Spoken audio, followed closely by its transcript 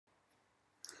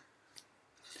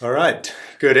All right,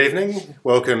 good evening.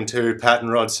 Welcome to Pat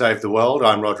and Rod Save the World.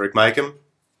 I'm Roderick Makem.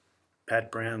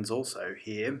 Pat Brown's also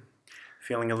here,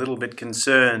 feeling a little bit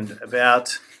concerned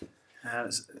about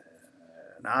an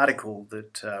article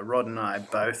that Rod and I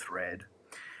both read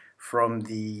from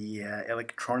the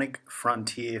Electronic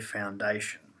Frontier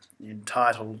Foundation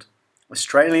entitled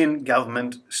Australian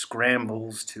Government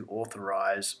Scrambles to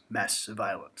Authorise Mass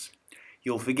Surveillance.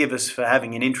 You'll forgive us for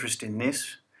having an interest in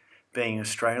this, being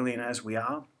Australian as we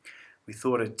are. We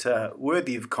thought it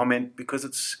worthy of comment because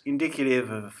it's indicative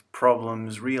of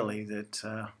problems really that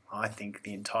I think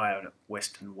the entire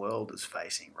Western world is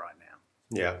facing right now.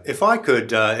 Yeah, if I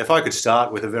could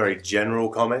start with a very general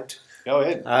comment. Go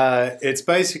ahead. It's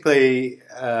basically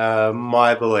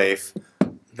my belief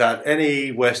that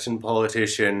any Western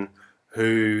politician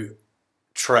who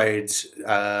trades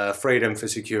freedom for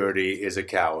security is a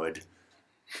coward.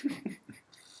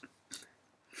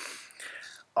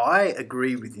 I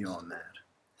agree with you on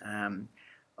that.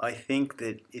 I think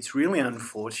that it's really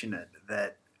unfortunate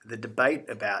that the debate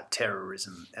about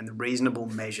terrorism and the reasonable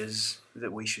measures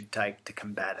that we should take to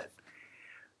combat it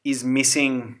is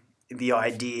missing the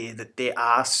idea that there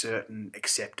are certain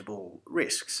acceptable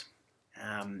risks.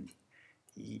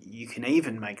 You can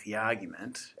even make the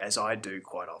argument, as I do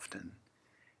quite often,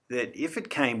 that if it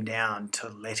came down to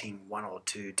letting one or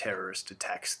two terrorist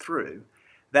attacks through,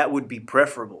 that would be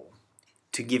preferable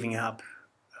to giving up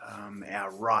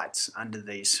our rights under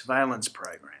these surveillance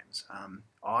programs.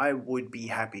 I would be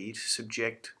happy to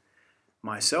subject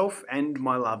myself and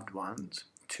my loved ones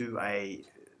to a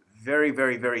very,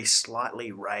 very, very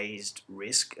slightly raised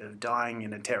risk of dying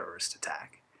in a terrorist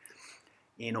attack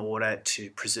in order to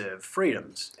preserve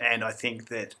freedoms. And I think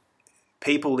that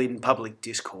people in public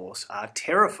discourse are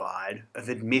terrified of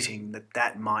admitting that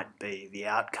that might be the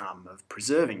outcome of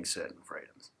preserving certain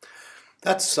freedoms.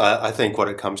 That's, I think, what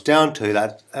it comes down to,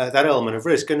 that element of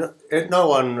risk. And no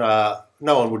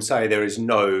one would say there is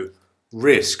no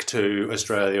risk to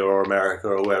Australia or America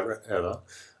or wherever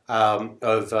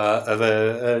of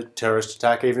a terrorist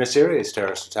attack, even a serious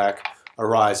terrorist attack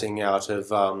arising out of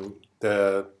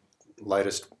the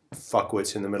latest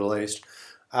fuckwits in the Middle East.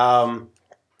 But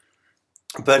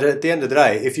at the end of the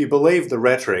day, if you believe the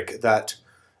rhetoric that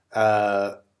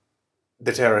the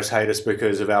terrorists hate us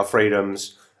because of our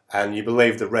freedoms, and you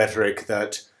believe the rhetoric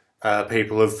that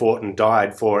people have fought and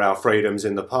died for our freedoms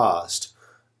in the past,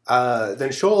 then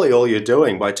surely all you're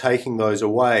doing by taking those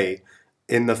away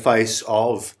in the face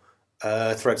of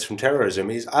threats from terrorism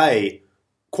is A,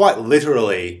 quite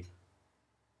literally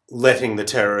letting the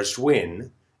terrorists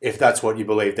win, if that's what you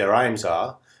believe their aims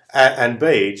are, and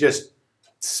B, just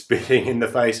spitting in the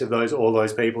face of all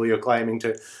those people you're claiming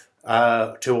to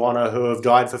honour who have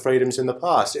died for freedoms in the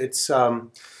past.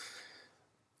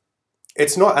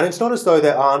 It's not as though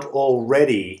there aren't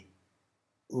already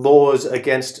laws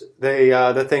against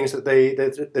the things that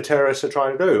the terrorists are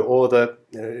trying to do, or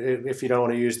if you don't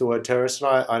want to use the word terrorist, and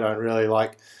I don't really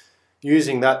like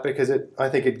using that because I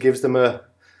think it gives them a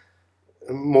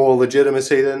more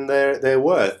legitimacy than they're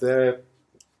worth. They're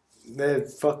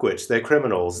fuckwits. They're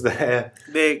criminals.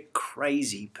 They're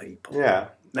crazy people. Yeah.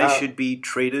 They should be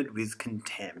treated with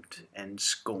contempt and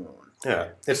scorn. Yeah.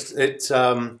 It's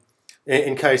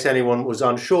in case anyone was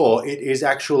unsure, it is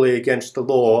actually against the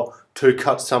law to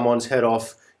cut someone's head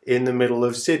off in the middle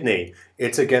of Sydney.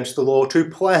 It's against the law to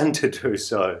plan to do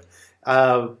so.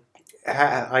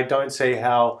 I don't see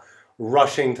how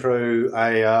rushing through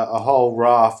a whole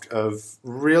raft of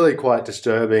really quite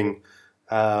disturbing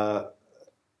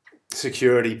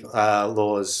security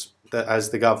laws that,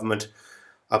 as the government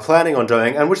are planning on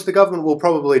doing, and which the government will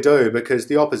probably do because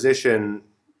the opposition,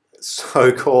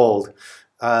 so-called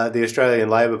the Australian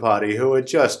Labor Party, who are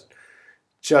just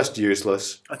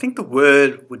useless. I think the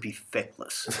word would be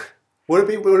feckless. Would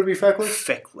it be feckless?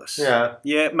 Feckless. Yeah.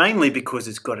 Yeah, mainly because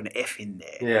it's got an F in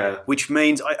there. Yeah. Which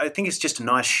means, I think it's just a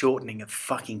nice shortening of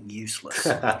fucking useless.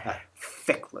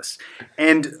 Feckless.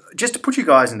 And just to put you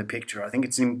guys in the picture, I think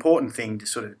it's an important thing to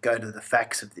sort of go to the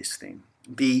facts of this thing.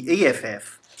 The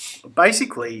EFF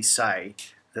basically say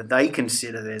that they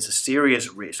consider there's a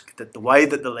serious risk that the way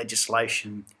that the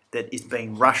legislation that is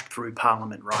being rushed through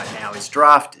Parliament right now is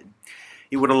drafted,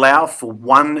 it would allow for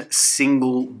one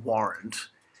single warrant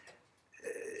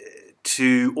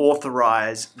to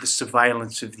authorise the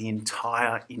surveillance of the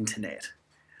entire internet.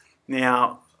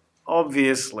 Now,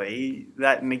 obviously,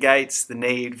 that negates the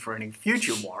need for any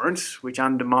future warrants, which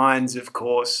undermines, of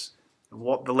course,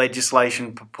 what the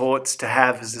legislation purports to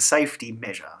have as a safety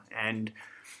measure. And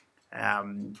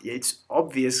it's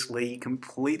obviously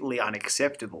completely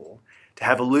unacceptable to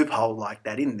have a loophole like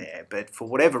that in there. But for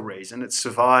whatever reason, it's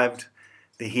survived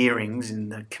the hearings in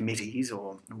the committees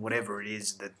or whatever it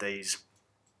is that these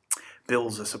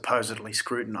bills are supposedly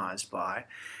scrutinised by,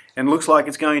 and looks like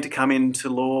it's going to come into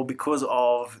law because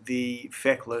of the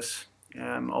feckless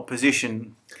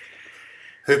opposition.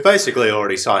 Who've basically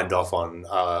already signed off on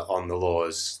the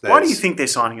laws. Why do you think they're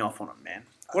signing off on them, man?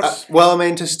 Well, I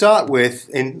mean, to start with,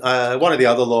 in one of the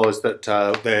other laws that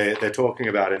they're talking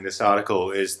about in this article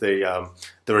is the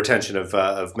retention of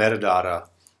metadata,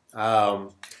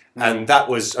 and that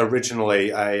was originally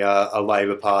a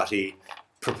Labor Party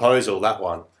proposal. That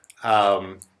one,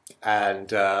 and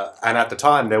at the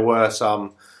time there were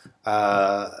some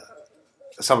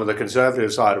of the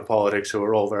conservative side of politics who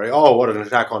were all very, what an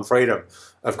attack on freedom.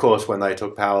 Of course, when they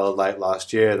took power late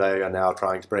last year, they are now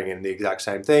trying to bring in the exact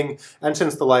same thing. And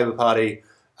since the Labor Party,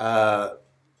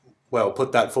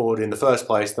 put that forward in the first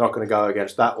place, they're not going to go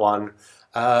against that one.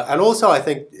 And also, I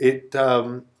think it's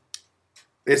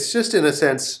just in a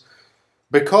sense,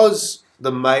 because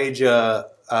the major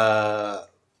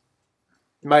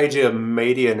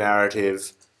media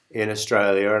narrative in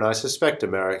Australia, and I suspect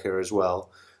America as well,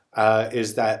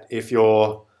 is that if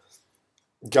you're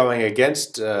going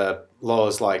against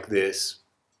laws like this,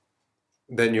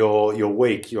 then you're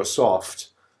weak, you're soft,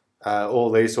 all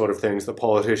these sort of things that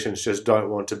politicians just don't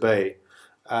want to be.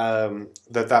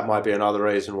 That might be another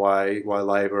reason why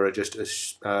Labor are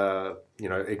just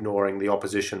ignoring the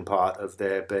opposition part of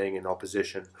their being in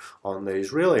opposition on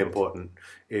these really important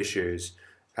issues.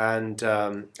 And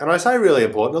I say really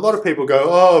important. A lot of people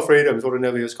go, freedom's what a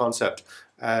nebulous concept,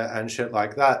 and shit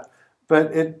like that.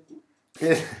 But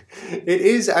it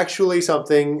is actually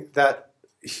something that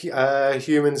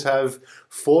humans have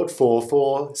fought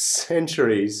for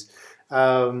centuries,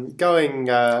 and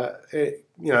it's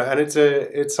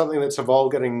something that's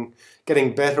evolved, getting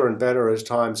better and better as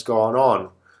time's gone on.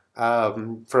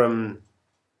 From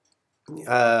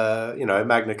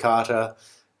Magna Carta,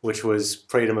 which was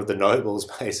freedom of the nobles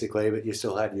basically, but you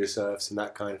still had your serfs and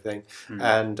that kind of thing,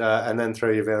 and then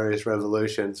through your various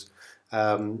revolutions.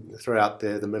 Throughout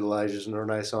the Middle Ages and the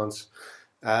Renaissance,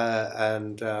 I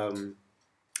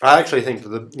actually think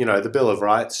that the Bill of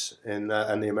Rights and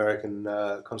the American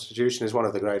Constitution is one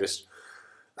of the greatest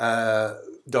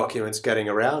documents getting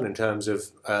around in terms of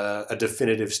a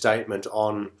definitive statement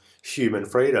on human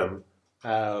freedom.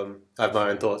 I have my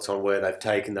own thoughts on where they've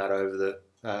taken that over the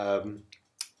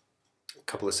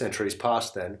couple of centuries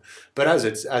past then, but as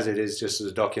it is just as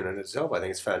a document itself, I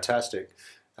think it's fantastic.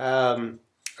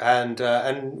 And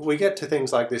we get to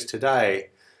things like this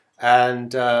today,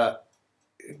 and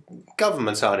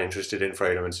governments aren't interested in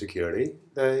freedom and security.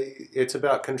 It's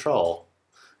about control.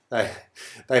 They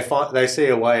see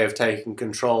a way of taking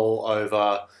control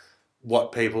over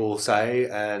what people say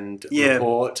and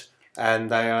report, and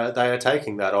they are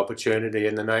taking that opportunity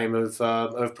in the name of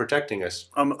protecting us.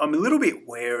 I'm a little bit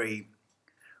wary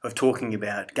of talking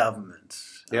about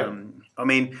governments. Yeah. I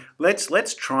mean,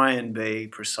 let's try and be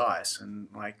precise and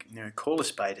call a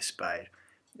spade a spade.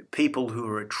 People who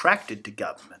are attracted to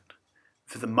government,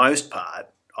 for the most part,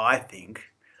 I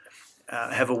think,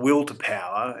 have a will to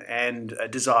power and a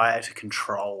desire to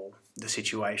control the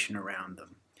situation around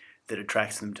them that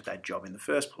attracts them to that job in the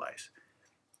first place.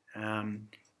 And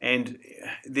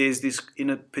there's this,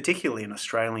 particularly in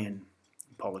Australian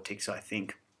politics, I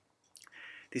think,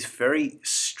 this very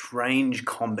strange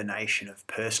combination of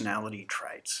personality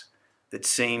traits that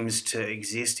seems to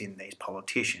exist in these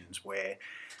politicians, where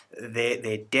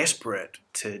they're desperate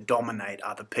to dominate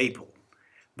other people,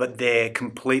 but they're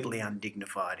completely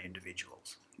undignified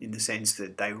individuals in the sense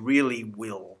that they really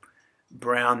will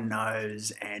brown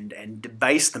nose and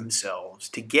debase themselves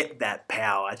to get that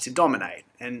power to dominate.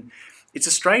 And it's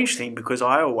a strange thing, because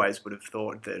I always would have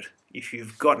thought that if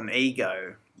you've got an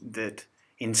ego that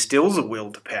instills a will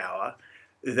to power,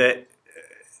 that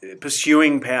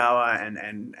pursuing power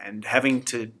and having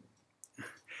to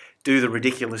do the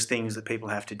ridiculous things that people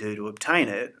have to do to obtain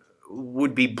it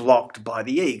would be blocked by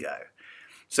the ego.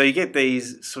 So you get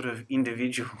these sort of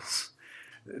individuals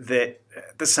that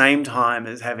at the same time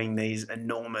as having these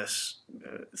enormous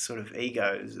sort of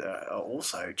egos are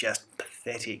also just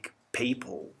pathetic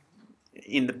people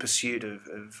in the pursuit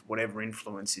of whatever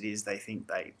influence it is they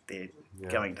think they're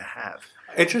going to have.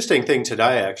 Interesting thing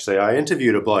today, actually. I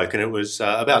interviewed a bloke, and it was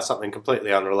about something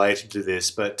completely unrelated to this,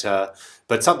 but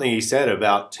something he said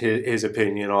about his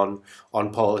opinion on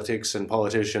politics and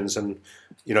politicians and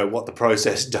what the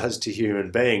process does to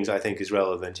human beings, I think is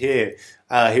relevant here.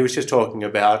 He was just talking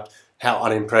about how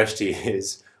unimpressed he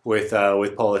is with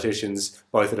politicians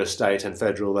both at a state and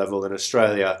federal level in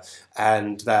Australia,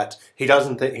 and that he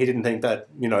didn't think that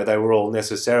they were all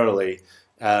necessarily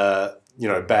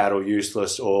bad or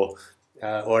useless or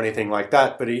or anything like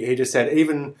that. But he just said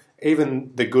even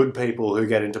the good people who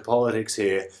get into politics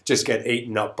here just get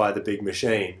eaten up by the big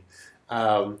machine.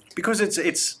 Because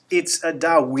it's a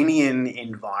Darwinian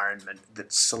environment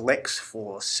that selects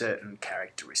for certain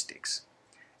characteristics.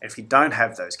 And if you don't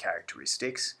have those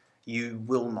characteristics, you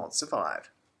will not survive.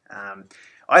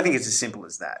 I think it's as simple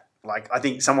as that. Like, I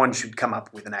think someone should come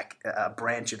up with a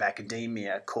branch of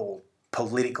academia called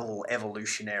political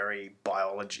evolutionary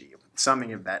biology,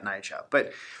 something of that nature.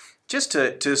 But just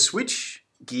to switch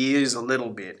gears a little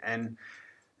bit and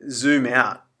zoom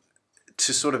out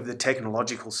to sort of the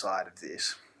technological side of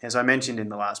this. As I mentioned in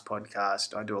the last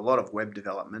podcast, I do a lot of web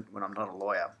development when I'm not a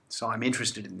lawyer, so I'm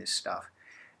interested in this stuff.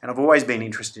 And I've always been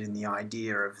interested in the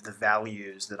idea of the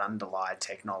values that underlie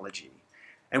technology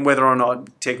and whether or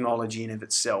not technology in of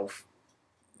itself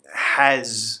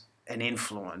has an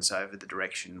influence over the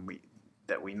direction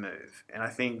that we move. And I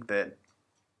think that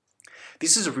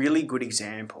this is a really good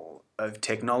example of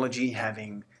technology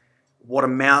having what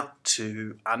amount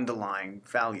to underlying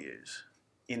values,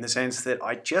 in the sense that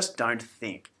I just don't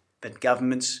think that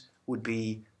governments would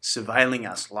be surveilling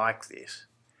us like this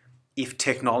if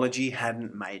technology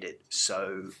hadn't made it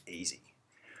so easy.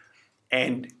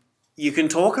 And you can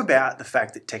talk about the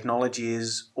fact that technology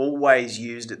is always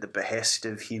used at the behest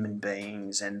of human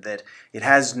beings and that it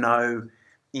has no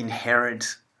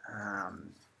inherent,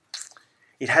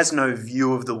 it has no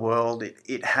view of the world,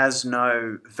 it has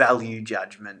no value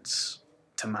judgments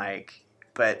to make.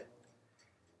 But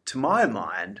to my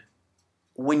mind,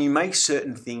 when you make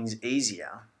certain things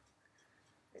easier,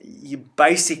 you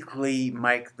basically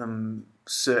make them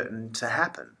certain to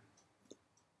happen.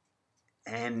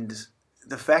 And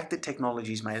the fact that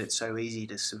technology's made it so easy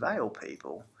to surveil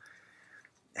people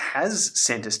has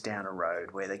sent us down a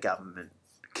road where the government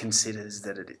considers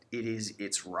that it is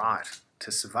its right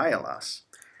to surveil us.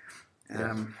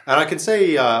 And I can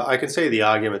see the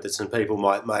argument that some people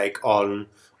might make on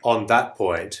that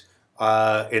point,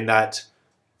 in that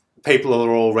people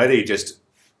are already just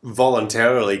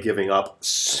voluntarily giving up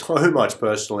so much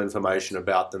personal information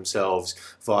about themselves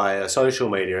via social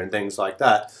media and things like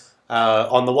that.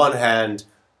 On the one hand,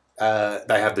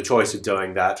 they have the choice of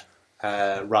doing that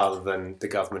rather than the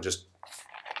government just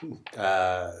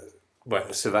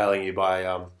surveilling you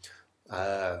by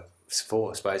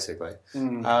force, basically.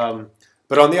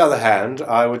 But on the other hand,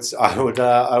 I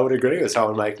would agree with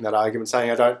someone making that argument,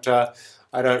 saying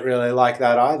I don't really like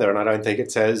that either, and I don't think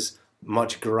it says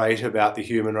much great about the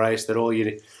human race that all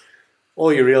you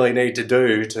really need to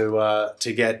do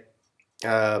to get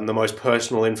the most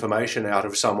personal information out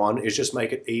of someone is just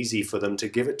make it easy for them to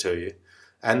give it to you,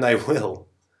 and they will,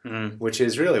 which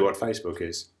is really what Facebook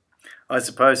is. I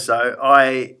suppose so.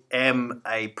 I am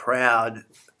a proud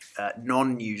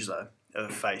non-user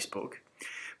of Facebook,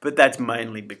 but that's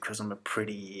mainly because I'm a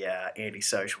pretty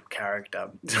antisocial character.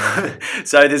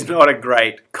 So there's not a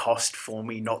great cost for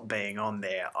me not being on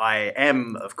there. I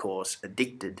am, of course,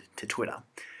 addicted to Twitter.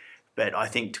 But I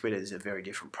think Twitter is a very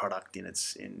different product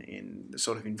in the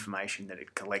sort of information that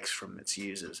it collects from its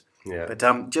users. Yeah. But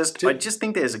I just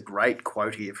think there's a great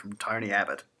quote here from Tony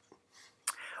Abbott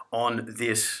on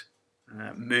this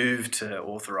move to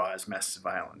authorise mass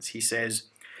surveillance. He says,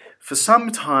 "For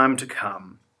some time to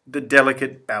come, the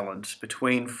delicate balance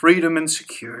between freedom and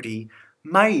security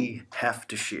may have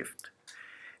to shift.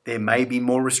 There may be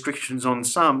more restrictions on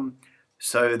some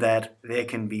so that there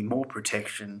can be more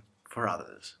protection for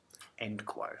others." End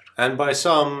quote. And by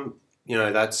some,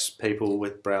 that's people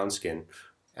with brown skin.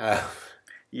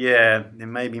 Yeah, there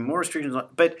may be more restrictions,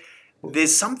 but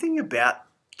there's something about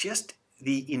just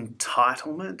the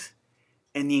entitlement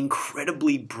and the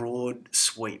incredibly broad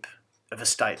sweep of a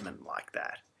statement like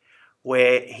that,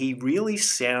 where he really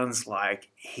sounds like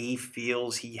he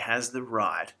feels he has the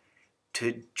right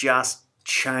to just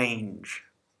change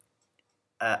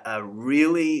a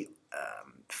really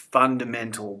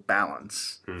fundamental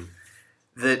balance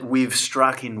that we've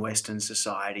struck in Western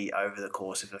society over the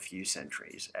course of a few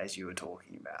centuries, as you were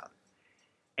talking about.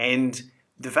 And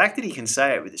the fact that he can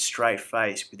say it with a straight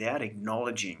face without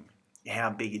acknowledging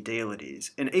how big a deal it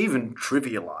is, and even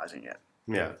trivialising it.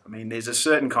 Yeah. I mean, there's a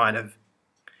certain kind of,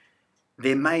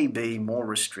 there may be more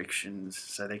restrictions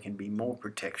so there can be more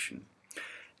protection.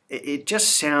 It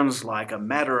just sounds like a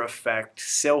matter-of-fact,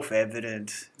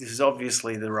 self-evident, this is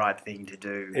obviously the right thing to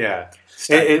do. Yeah.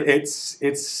 It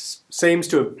seems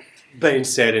to have been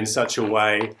said in such a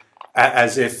way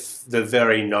as if the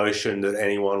very notion that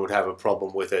anyone would have a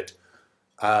problem with it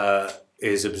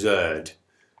is absurd.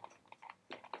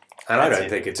 And I don't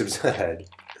think it's absurd.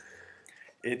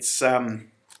 It's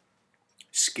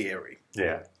scary.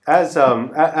 Yeah. As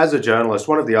a journalist,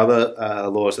 one of the other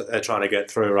laws that they're trying to get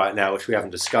through right now, which we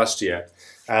haven't discussed yet,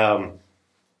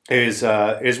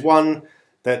 is one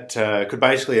that could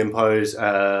basically impose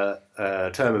a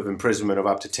term of imprisonment of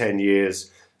up to 10 years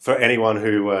for anyone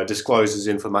who discloses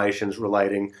information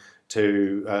relating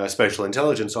to special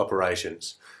intelligence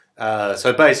operations.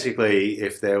 So basically,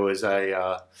 if there was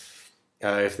a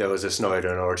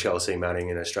Snowden or a Chelsea Manning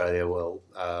in Australia, well,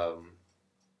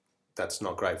 that's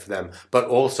not great for them. But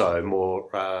also,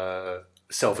 more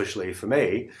selfishly for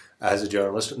me as a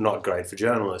journalist, not great for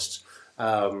journalists.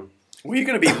 Well, you're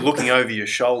going to be looking over your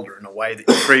shoulder in a way that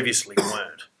you previously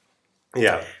weren't.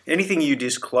 Yeah. Anything you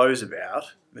disclose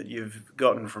about that you've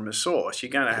gotten from a source,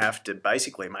 you're going to have to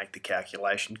basically make the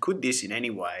calculation, could this in any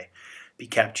way be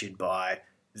captured by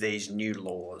these new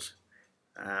laws?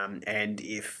 And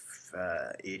if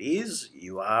it is,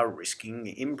 you are risking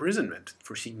imprisonment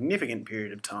for a significant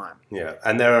period of time. Yeah,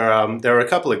 and there are a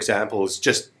couple examples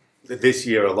just this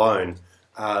year alone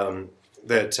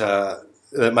that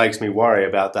makes me worry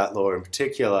about that law in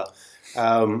particular.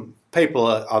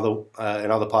 People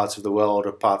in other parts of the world,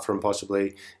 apart from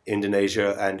possibly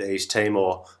Indonesia and East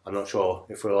Timor, I'm not sure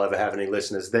if we'll ever have any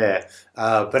listeners there,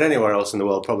 but anywhere else in the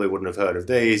world probably wouldn't have heard of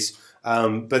these.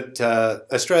 But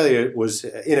Australia was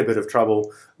in a bit of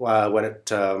trouble when it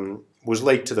was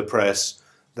leaked to the press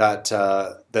that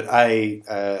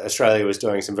Australia was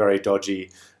doing some very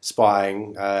dodgy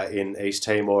spying in East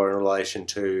Timor in relation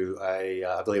to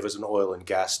I believe it was an oil and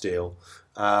gas deal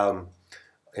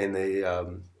in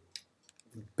the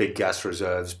big gas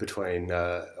reserves between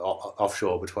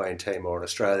offshore between Timor and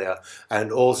Australia, and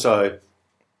also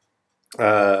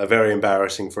very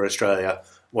embarrassing for Australia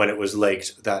when it was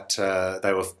leaked that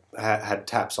they had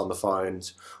taps on the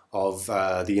phones of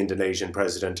the Indonesian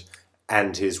president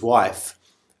and his wife.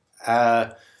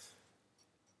 The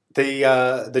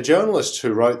journalists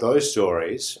who wrote those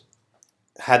stories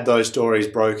had those stories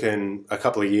broken a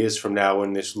couple of years from now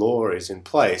when this law is in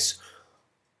place.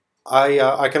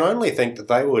 I can only think that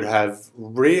they would have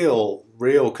real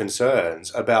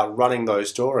concerns about running those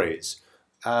stories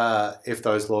if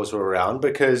those laws were around,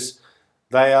 because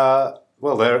they're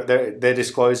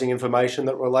disclosing information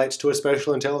that relates to a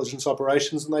special intelligence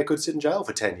operations, and they could sit in jail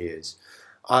for 10 years.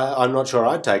 I'm not sure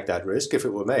I'd take that risk if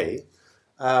it were me.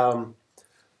 And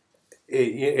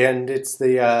it's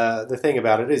the thing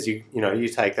about it is you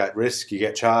take that risk, you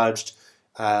get charged,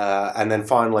 and then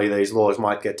finally these laws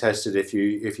might get tested if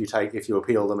you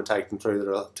appeal them and take them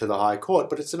through to the High Court.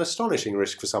 But it's an astonishing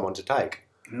risk for someone to take.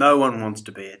 No one wants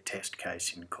to be a test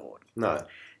case in court. No,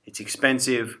 it's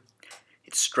expensive,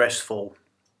 it's stressful,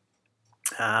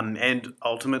 and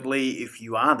ultimately, if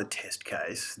you are the test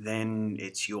case, then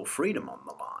it's your freedom on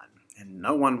the line. And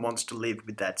no one wants to live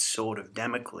with that sword of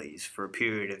Damocles for a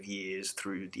period of years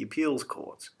through the appeals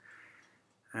courts.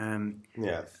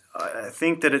 Yeah. I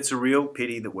think that it's a real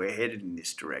pity that we're headed in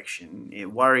this direction.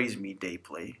 It worries me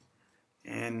deeply,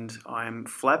 and I'm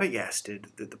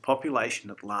flabbergasted that the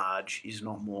population at large is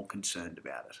not more concerned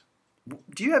about it.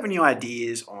 Do you have any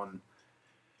ideas on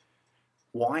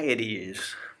why it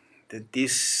is that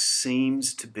this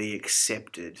seems to be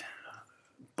accepted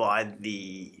by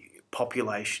the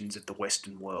populations of the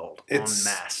Western world en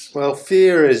masse? Well,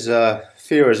 fear is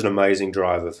an amazing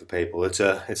driver for people. It's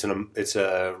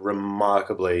a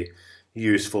remarkably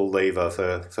useful lever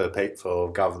for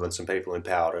governments and people in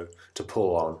power to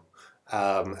pull on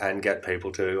and get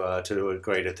people to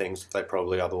agree to things that they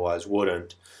probably otherwise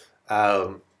wouldn't.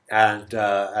 And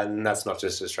that's not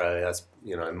just Australia. That's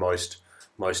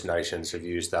most nations have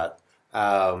used that.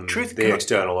 The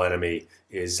external enemy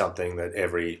is something that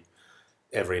every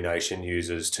nation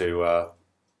uses to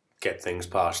get things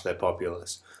past their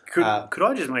populace. Could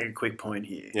I just make a quick point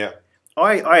here? Yeah.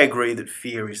 I agree that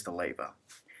fear is the lever.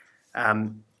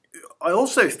 I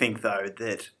also think, though,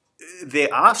 that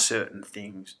there are certain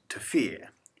things to fear.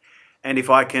 And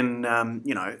if I can,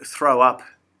 throw up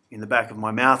in the back of my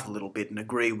mouth a little bit and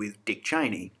agree with Dick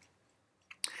Cheney,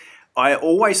 I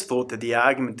always thought that the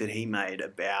argument that he made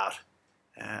about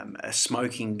a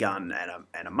smoking gun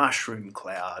and a mushroom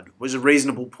cloud was a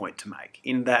reasonable point to make,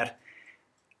 in that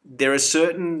there are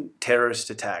certain terrorist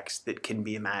attacks that can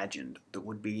be imagined that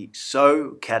would be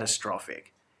so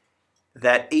catastrophic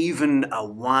that even a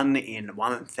 1 in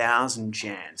 1,000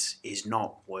 chance is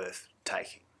not worth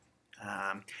taking.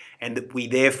 And that we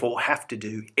therefore have to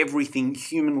do everything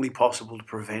humanly possible to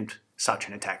prevent such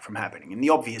an attack from happening. And the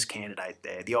obvious candidate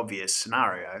there, the obvious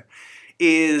scenario,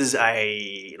 is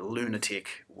a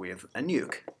lunatic with a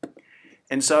nuke.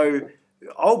 And so,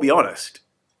 I'll be honest,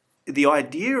 the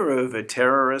idea of a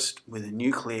terrorist with a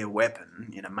nuclear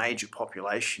weapon in a major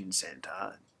population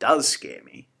centre does scare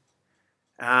me.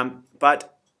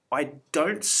 But I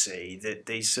don't see that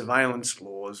these surveillance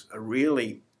laws are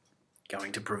really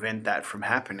going to prevent that from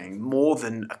happening more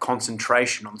than a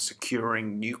concentration on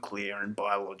securing nuclear and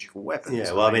biological weapons.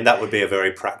 Yeah, well, I mean, that would be a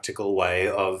very practical way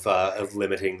of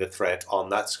limiting the threat on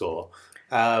that score.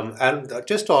 And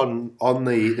just on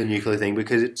the nuclear thing,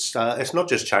 because it's not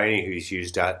just Cheney who's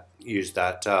used that.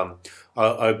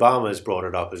 Obama's brought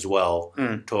it up as well.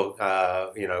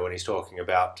 When he's talking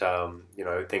about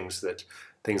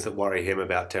things that worry him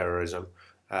about terrorism.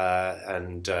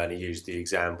 And he used the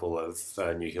example of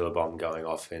a nuclear bomb going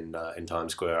off in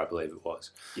Times Square, I believe it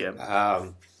was.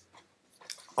 Yeah.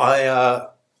 I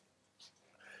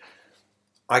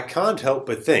can't help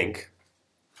but think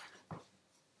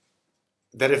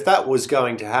that if that was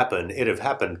going to happen, it'd have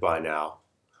happened by now.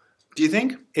 Do you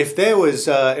think? If there were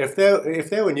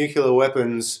nuclear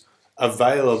weapons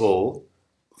available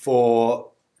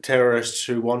for terrorists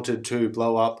who wanted to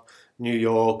blow up New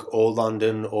York or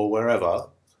London or wherever,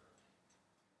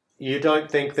 you don't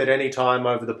think that any time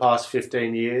over the past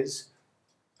 15 years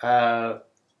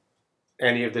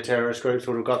any of the terrorist groups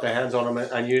would have got their hands on them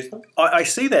and used them? I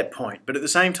see that point, but at the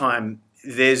same time,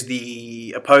 there's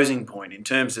the opposing point in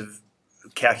terms of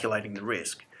calculating the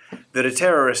risk, that a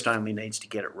terrorist only needs to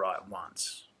get it right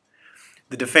once.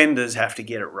 The defenders have to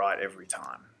get it right every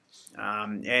time.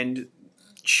 And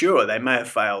sure, they may have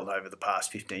failed over the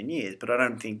past 15 years, but I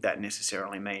don't think that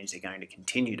necessarily means they're going to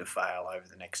continue to fail over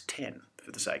the next 10,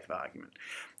 for the sake of argument.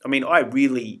 I mean, I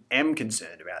really am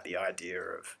concerned about the idea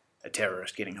of a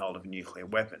terrorist getting hold of a nuclear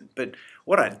weapon, but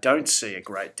what I don't see a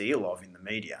great deal of in the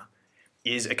media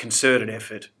is a concerted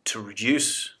effort to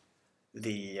reduce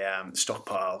the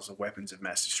stockpiles of weapons of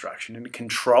mass destruction and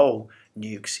control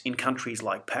nukes in countries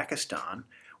like Pakistan,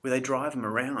 where they drive them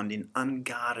around in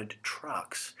unguarded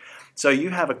trucks. So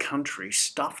you have a country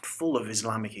stuffed full of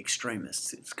Islamic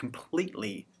extremists. It's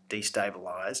completely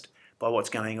destabilised by what's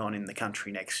going on in the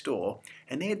country next door,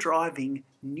 and they're driving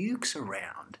nukes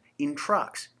around in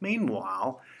trucks.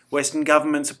 Meanwhile, Western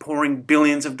governments are pouring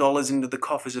billions of dollars into the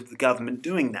coffers of the government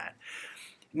doing that.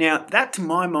 Now, that to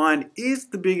my mind is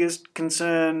the biggest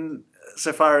concern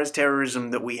so far as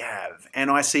terrorism that we have, and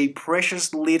I see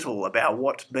precious little about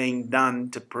what's being done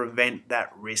to prevent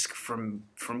that risk from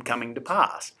coming to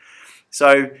pass.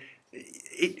 So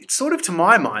it sort of, to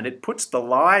my mind, it puts the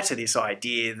lie to this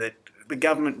idea that the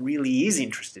government really is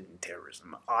interested in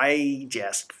terrorism. I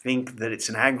just think that it's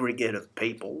an aggregate of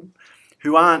people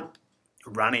who aren't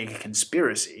running a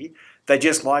conspiracy. They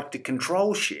just like to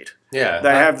control shit. Yeah,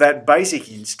 they have that basic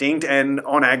instinct, and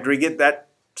on aggregate, that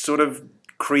sort of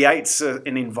creates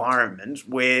an environment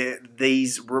where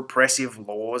these repressive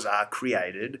laws are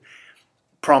created,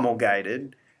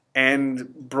 promulgated,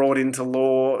 and brought into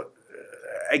law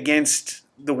against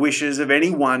the wishes of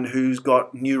anyone who's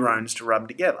got neurons to rub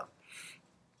together.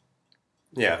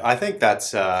 Yeah, I think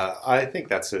that's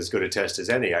as good a test as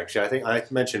any. Actually, I think I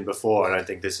mentioned before, and I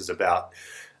think this is about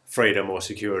freedom or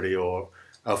security, or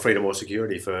freedom or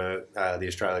security for the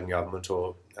Australian government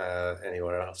or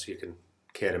anywhere else you can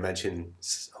care to mention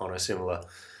on a similar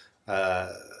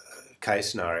case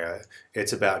scenario.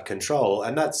 It's about control,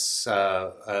 and that's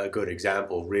a good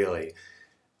example, really.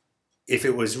 If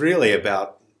it was really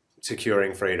about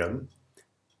securing freedom,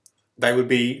 they would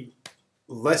be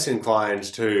less inclined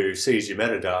to seize your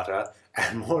metadata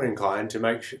and more inclined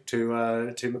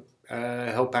to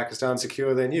help Pakistan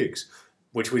secure their nukes,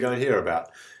 which we don't hear about.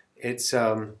 It's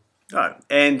No,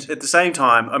 and at the same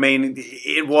time, I mean,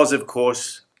 it was, of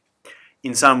course,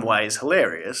 in some ways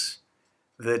hilarious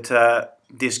that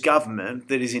this government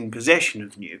that is in possession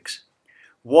of nukes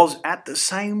was at the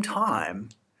same time,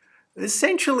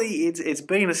 essentially it's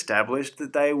been established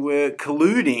that they were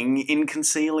colluding in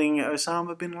concealing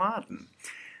Osama bin Laden.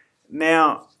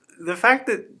 Now, the fact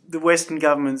that the Western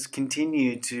governments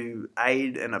continue to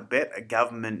aid and abet a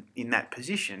government in that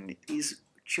position is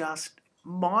just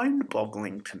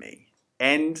mind-boggling to me.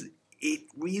 And it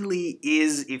really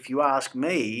is, if you ask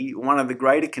me, one of the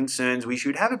greater concerns we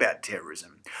should have about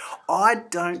terrorism. I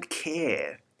don't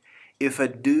care if a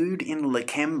dude in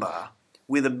Lakemba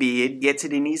with a beard gets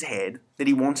it in his head that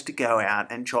he wants to go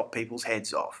out and chop people's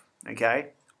heads off, okay?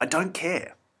 I don't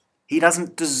care. He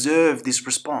doesn't deserve this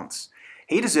response.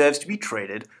 He deserves to be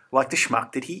treated like the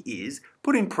schmuck that he is,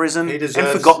 put in prison and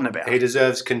forgotten about. He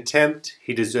deserves contempt.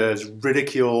 He deserves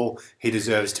ridicule. He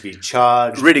deserves to be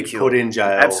charged, put in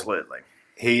jail. Absolutely.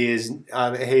 He is.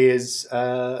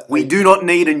 We do not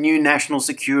need a new national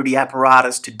security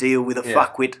apparatus to deal with a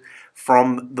fuckwit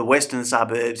from the western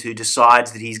suburbs who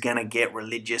decides that he's going to get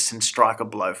religious and strike a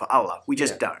blow for Allah. We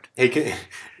just don't.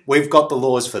 We've got the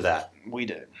laws for that. We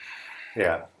do.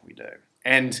 Yeah. we do.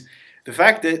 And the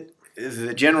fact that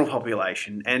the general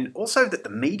population and also that the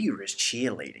media is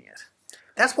cheerleading it,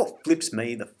 that's what flips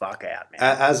me the fuck out, man.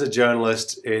 As a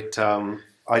journalist,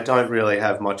 I don't really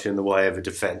have much in the way of a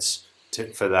defence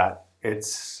for that.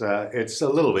 It's a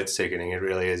little bit sickening. It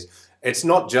really is. It's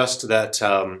not just that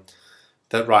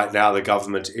that right now the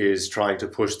government is trying to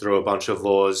push through a bunch of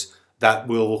laws that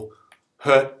will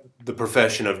hurt the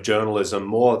profession of journalism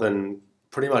more than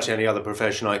pretty much any other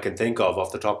profession I can think of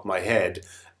off the top of my head.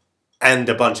 And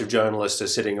a bunch of journalists are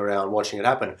sitting around watching it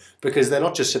happen, because they're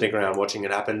not just sitting around watching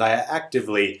it happen, they are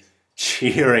actively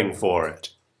cheering for it.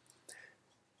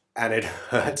 And it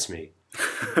hurts me.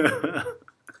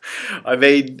 I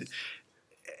mean,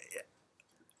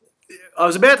 I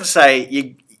was about to say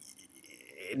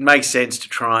it makes sense to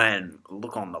try and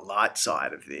look on the light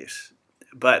side of this,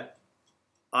 but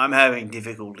I'm having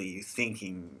difficulty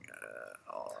thinking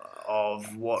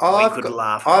of what we could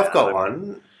laugh about. I've got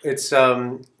one. It's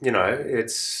I'm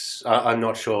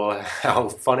not sure how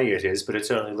funny it is, but it's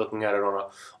certainly looking at it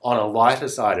on a lighter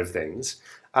side of things,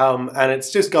 and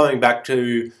it's just going back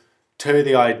to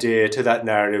the idea, to that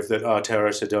narrative that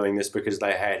terrorists are doing this because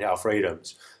they hate our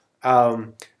freedoms,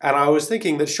 and I was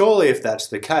thinking that surely if that's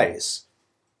the case,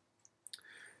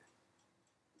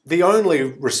 the only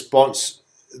response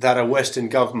that a Western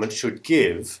government should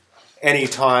give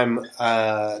anytime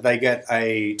they get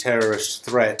a terrorist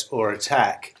threat or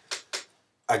attack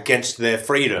against their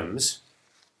freedoms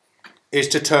is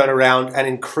to turn around and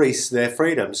increase their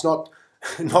freedoms, not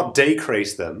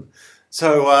decrease them.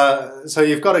 So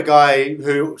you've got a guy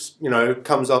who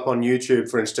comes up on YouTube,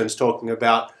 for instance, talking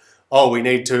about, we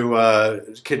need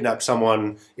to kidnap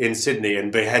someone in Sydney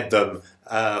and behead them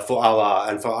for Allah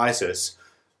and for ISIS.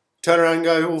 Turn around and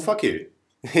go, well, fuck you.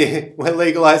 We're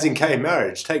legalizing gay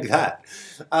marriage. Take that.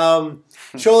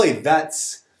 Surely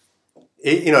that's,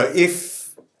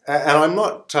 if, and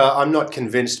I'm not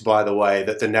convinced, by the way,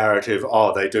 that the narrative,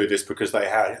 they do this because they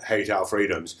hate our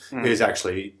freedoms, is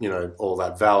actually, all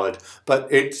that valid. But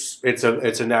it's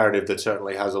a narrative that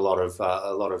certainly has a lot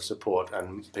of support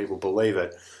and people believe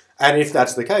it. And if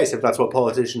that's the case, if that's what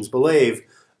politicians believe,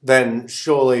 then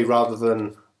surely rather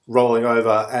than rolling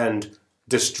over and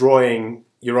destroying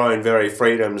your own very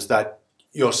freedoms that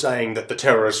you're saying that the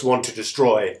terrorists want to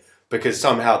destroy, because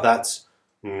somehow that's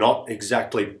not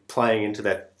exactly playing into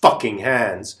their fucking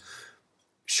hands,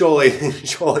 surely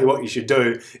what you should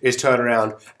do is turn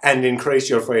around and increase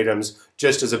your freedoms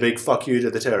just as a big fuck you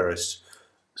to the terrorists.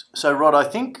 So, Rod, I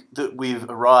think that we've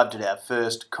arrived at our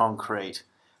first concrete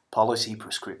policy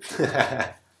prescription.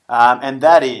 And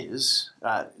that is,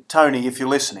 Tony, if you're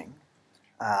listening,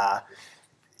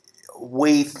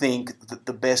 we think that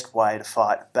the best way to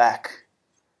fight back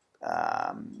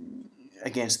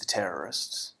against the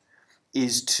terrorists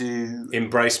is to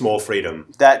embrace more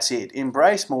freedom. That's it.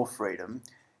 Embrace more freedom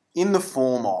in the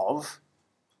form of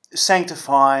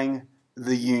sanctifying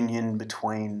the union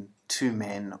between two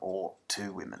men or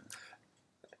two women.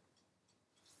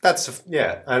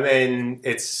 I mean,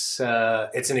 it's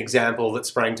an example that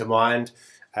sprang to mind.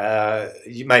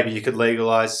 Maybe you could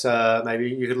legalize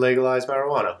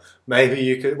marijuana. Maybe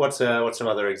you could. What's some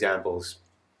other examples?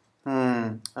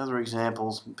 Other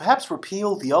examples. Perhaps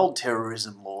repeal the old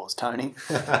terrorism laws, Tony.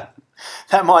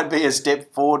 That might be a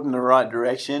step forward in the right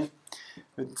direction.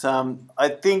 But I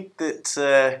think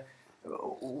that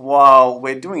while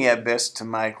we're doing our best to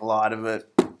make light of it,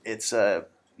 it's a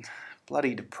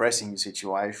bloody depressing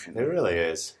situation. It really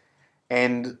is.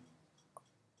 And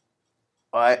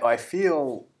I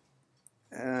feel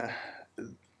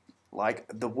like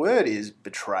the word is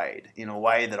betrayed in a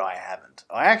way that I haven't.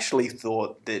 I actually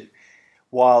thought that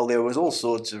while there was all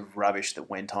sorts of rubbish that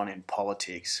went on in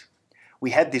politics,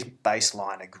 we had this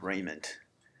baseline agreement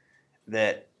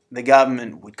that the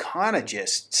government would kind of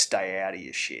just stay out of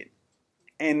your shit.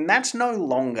 And that's no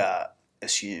longer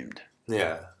assumed.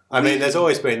 Yeah. I mean, there's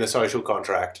always been the social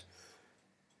contract,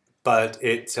 but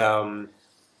it...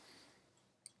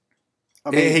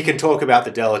 he can talk about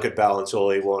the delicate balance all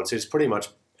he wants. It's pretty much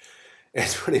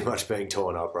being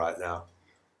torn up right now.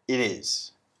 It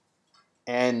is.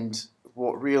 And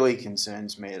what really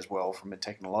concerns me as well from a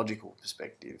technological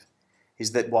perspective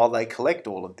is that while they collect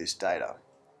all of this data,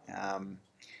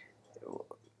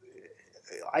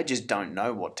 I just don't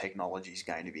know what technology is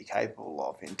going to be capable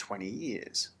of in 20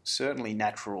 years. Certainly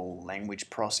natural language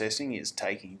processing is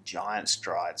taking giant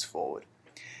strides forward.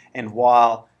 And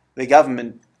while the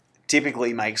government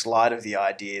typically makes light of the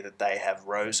idea that they have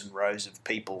rows and rows of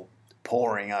people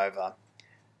poring over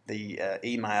the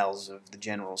emails of the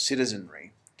general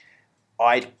citizenry,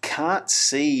 I can't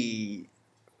see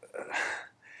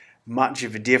much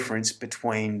of a difference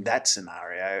between that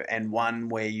scenario and one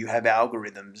where you have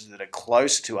algorithms that are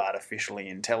close to artificially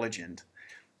intelligent,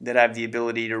 that have the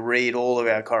ability to read all of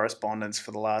our correspondence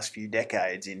for the last few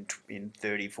decades in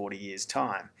 30, 40 years'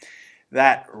 time.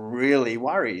 That really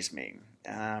worries me.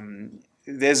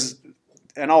 There's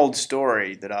an old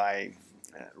story that I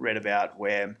read about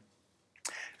where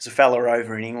there's a fella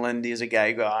over in England. He's a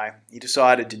gay guy. He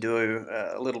decided to do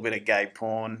a little bit of gay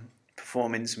porn,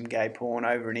 perform in some gay porn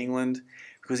over in England,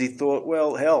 because he thought,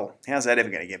 well, hell, how's that ever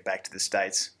going to get back to the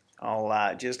States?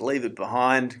 I'll just leave it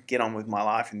behind, get on with my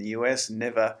life in the US, and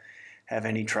never have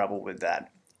any trouble with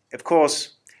that. Of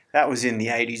course, that was in the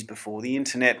 80s before the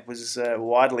internet was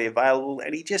widely available,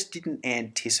 and he just didn't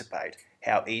anticipate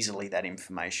how easily that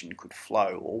information could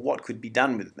flow or what could be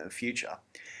done with it in the future.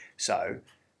 So,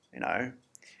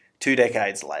 2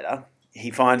 decades later, he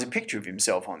finds a picture of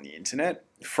himself on the internet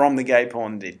from the gay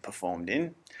porn that he'd performed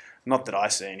in. Not that I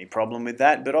see any problem with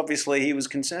that, but obviously he was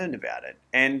concerned about it.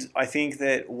 And I think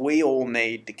that we all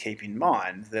need to keep in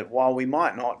mind that while we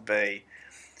might not be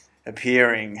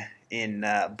appearing in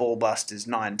Ballbusters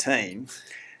 19,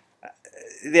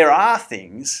 there are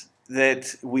things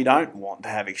that we don't want to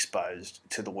have exposed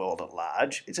to the world at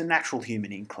large. It's a natural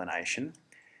human inclination.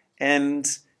 And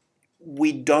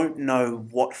we don't know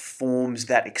what forms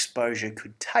that exposure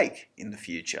could take in the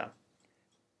future.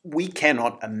 We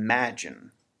cannot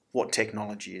imagine what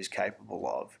technology is capable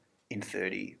of in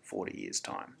 30, 40 years'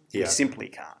 time. Yeah. We simply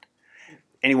can't.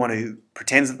 Anyone who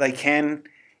pretends that they can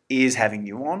is having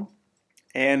you on.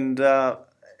 And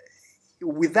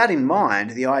with that in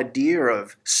mind, the idea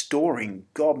of storing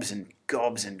gobs and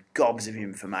gobs and gobs of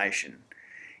information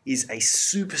is a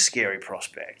super scary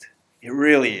prospect. It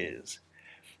really is.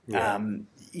 Yeah.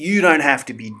 You don't have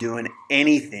to be doing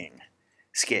anything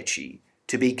sketchy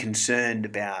to be concerned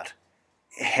about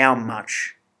how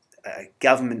much a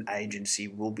government agency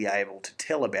will be able to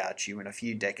tell about you in a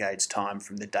few decades' time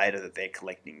from the data that they're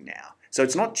collecting now. So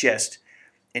it's not just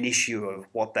an issue of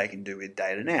what they can do with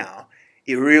data now.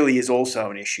 It really is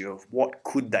also an issue of what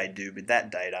could they do with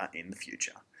that data in the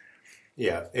future.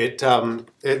 Yeah, it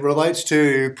relates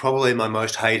to probably my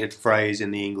most hated phrase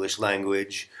in the English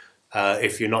language.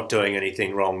 If you're not doing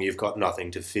anything wrong, you've got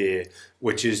nothing to fear,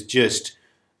 which is just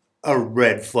a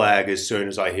red flag as soon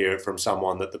as I hear it from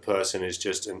someone that the person is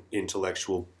just an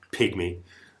intellectual pygmy.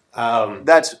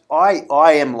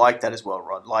 I am like that as well,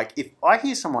 Rod. Like, if I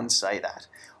hear someone say that,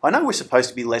 I know we're supposed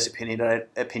to be less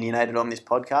opinionated on this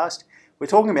podcast. We're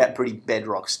talking about pretty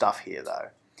bedrock stuff here, though.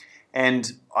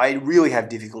 And I really have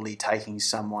difficulty taking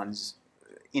someone's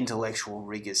intellectual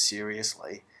rigour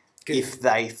seriously if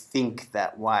they think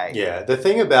that way. Yeah, the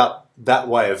thing about that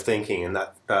way of thinking and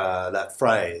that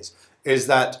phrase is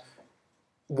that,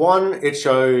 one, it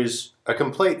shows a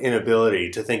complete inability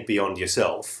to think beyond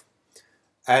yourself,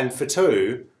 and for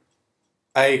two,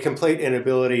 a complete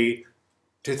inability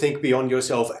to think beyond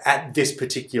yourself at this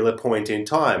particular point in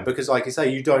time. Because, like you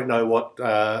say, you don't know what,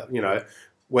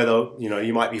 whether,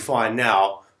 you might be fine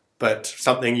now, but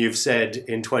something you've said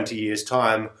in 20 years'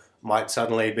 time might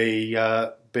suddenly be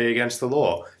against the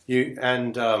law.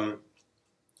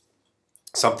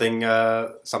 Something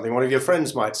one of your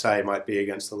friends might say might be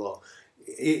against the law.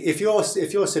 If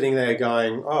you're sitting there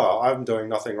going, "Oh, I'm doing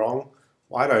nothing wrong.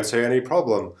 I don't see any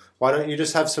problem. Why don't you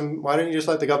just let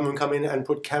the government come in and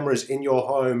put cameras in your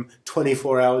home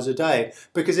 24 hours a day?"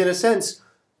 Because in a sense,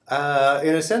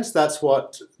 that's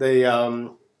what the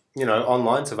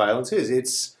online surveillance is.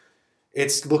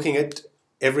 It's looking at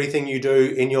everything you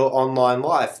do in your online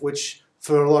life, which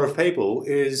for a lot of people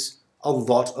is a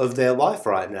lot of their life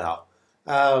right now,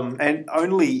 and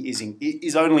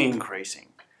is only increasing.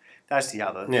 That's the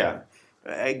other thing. Yeah.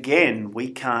 Again, we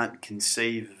can't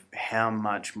conceive how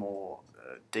much more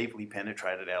deeply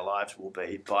penetrated our lives will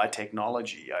be by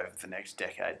technology over the next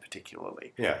decade,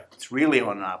 particularly. Yeah. It's really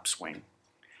on an upswing.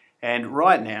 And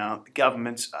right now, the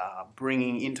governments are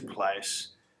bringing into place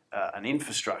an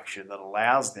infrastructure that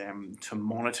allows them to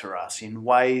monitor us in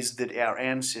ways that our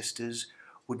ancestors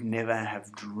would never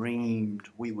have dreamed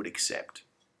we would accept.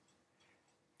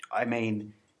 I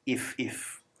mean,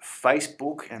 if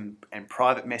Facebook and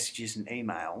private messages and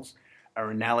emails are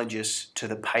analogous to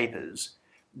the papers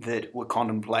that were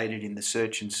contemplated in the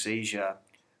search and seizure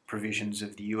provisions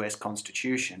of the US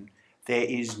Constitution, there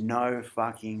is no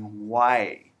fucking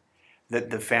way that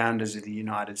the founders of the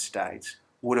United States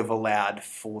would have allowed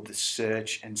for the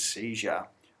search and seizure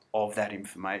of that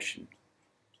information.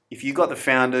 If you got the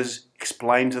founders,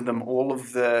 explain to them all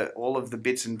of the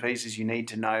bits and pieces you need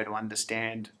to know to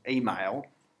understand email,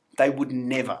 they would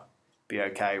never be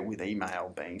okay with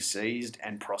email being seized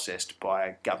and processed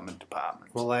by government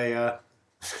departments. Well,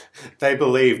 They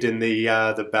believed in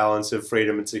the balance of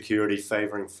freedom and security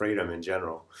favouring freedom in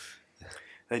general.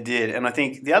 They did. And I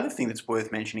think the other thing that's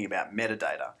worth mentioning about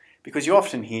metadata, because you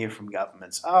often hear from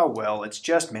governments, oh, well, it's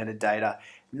just metadata,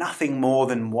 nothing more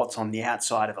than what's on the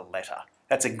outside of a letter.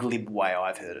 That's a glib way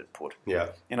I've heard it put. Yeah.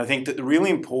 And I think that the really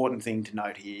important thing to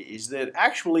note here is that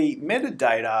actually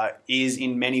metadata is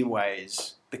in many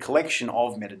ways, the collection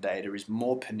of metadata is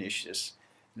more pernicious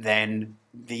than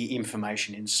the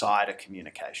information inside a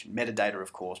communication. Metadata,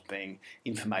 of course, being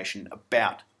information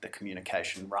about the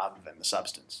communication rather than the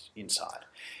substance inside.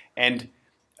 And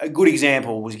a good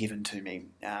example was given to me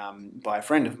by a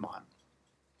friend of mine,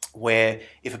 where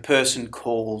if a person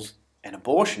calls an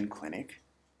abortion clinic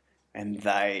and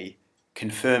they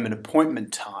confirm an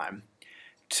appointment time,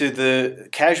 to the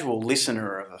casual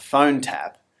listener of a phone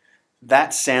tap,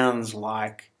 that sounds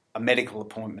like a medical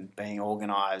appointment being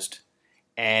organised,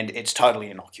 and it's totally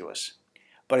innocuous.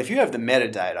 But if you have the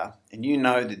metadata and you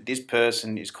know that this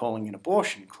person is calling an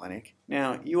abortion clinic,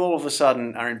 now you all of a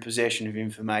sudden are in possession of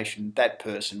information that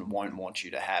person won't want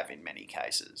you to have in many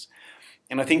cases.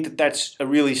 And I think that that's a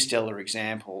really stellar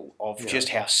example of just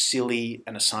how silly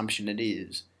an assumption it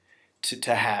is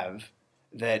to have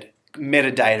that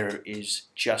metadata is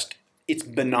just, it's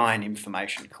benign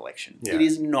information collection. Yeah. It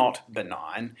is not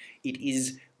benign. It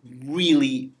is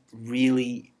really,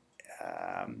 really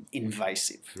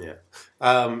invasive. Yeah.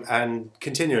 And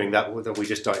continuing that we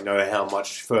just don't know how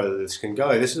much further this can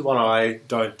go. This is one I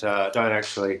don't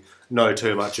actually know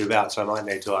too much about, so I might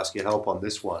need to ask your help on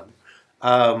this one.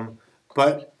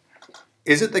 But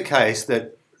is it the case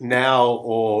that now,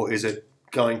 or is it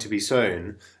going to be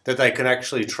soon, that they can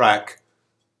actually track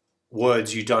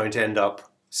words you don't end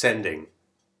up sending?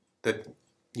 That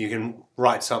you can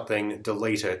write something,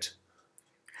 delete it,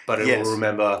 but it will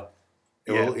remember.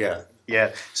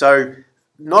 Yeah. So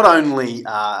not only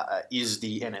is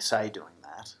the NSA doing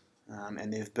that,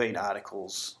 and there have been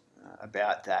articles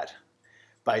about that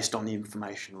based on the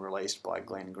information released by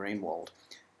Glenn Greenwald,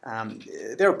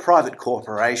 there are private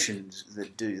corporations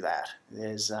that do that.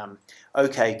 There's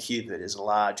OkCupid is a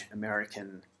large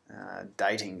American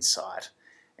dating site,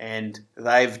 and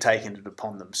they've taken it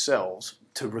upon themselves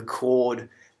to record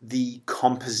the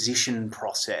composition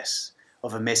process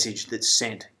of a message that's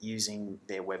sent using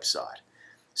their website.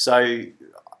 So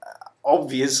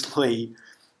obviously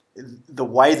the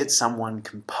way that someone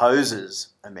composes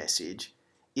a message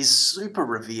is super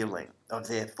revealing of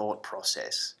their thought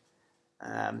process.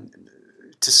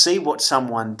 To see what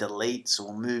someone deletes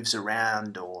or moves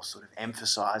around or sort of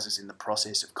emphasizes in the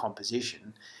process of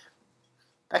composition,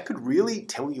 that could really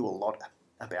tell you a lot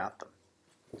about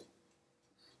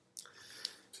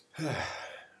them.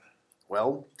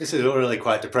 Well, this is really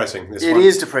quite depressing. It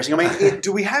is depressing. I mean,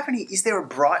 do we have any? Is there a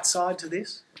bright side to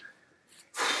this?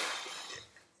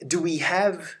 Do we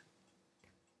have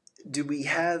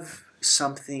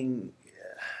something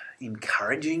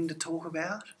encouraging to talk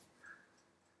about?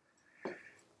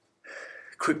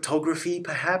 Cryptography,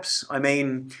 perhaps? I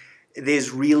mean,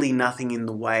 there's really nothing in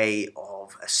the way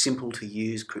of a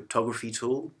simple-to-use cryptography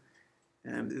tool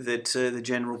that the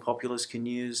general populace can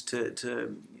use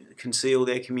to conceal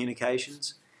their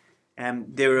communications.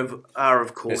 There are,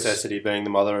 of course... Necessity being the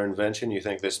mother of invention. You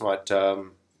think this might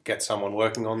get someone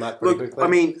working on that pretty quickly? I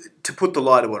mean, to put the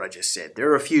lie to what I just said,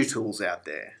 there are a few tools out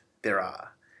there. There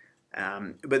are.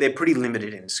 But they're pretty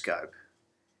limited in scope.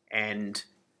 And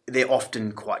they're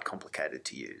often quite complicated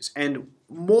to use. And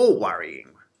more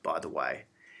worrying, by the way,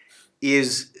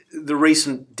 is the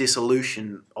recent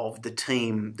dissolution of the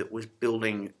team that was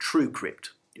building TrueCrypt.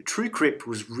 TrueCrypt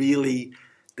was really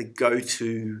the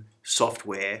go-to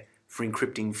software for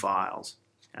encrypting files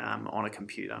on a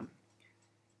computer.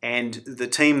 And the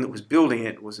team that was building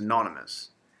it was anonymous.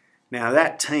 Now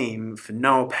that team, for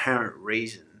no apparent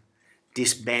reason,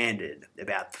 disbanded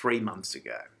about 3 months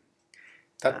ago.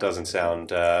 That doesn't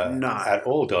sound at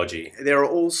all dodgy. There are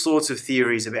all sorts of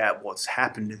theories about what's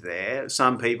happened there.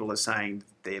 Some people are saying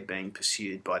they're being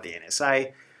pursued by the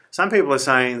NSA. Some people are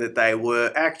saying that they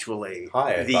were actually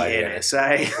hired the by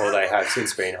NSA. Or they have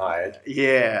since been hired.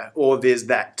 Yeah, or there's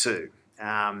that too.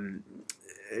 Stop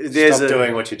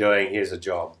doing what you're doing, here's a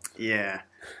job. Yeah.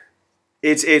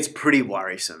 It's pretty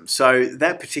worrisome. So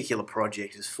that particular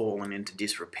project has fallen into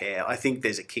disrepair. I think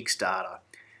there's a Kickstarter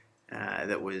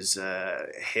that was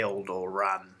held or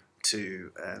run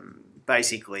to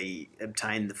basically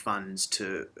obtain the funds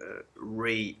to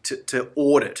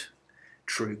audit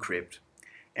TrueCrypt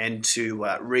and to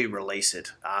re-release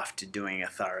it after doing a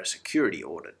thorough security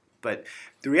audit. But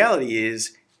the reality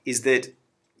is that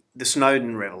the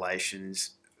Snowden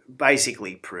revelations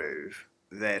basically prove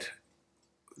that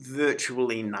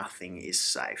virtually nothing is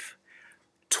safe.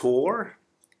 Tor,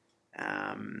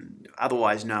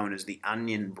 otherwise known as the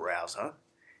Onion browser,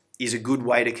 is a good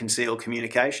way to conceal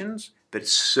communications, but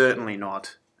it's certainly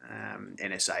not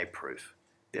NSA proof.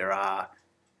 There are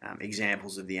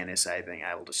examples of the NSA being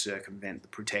able to circumvent the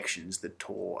protections that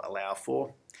Tor allow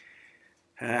for.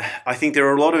 I think there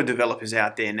are a lot of developers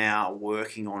out there now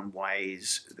working on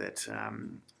ways that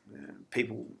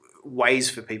ways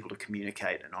for people to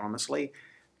communicate anonymously,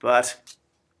 but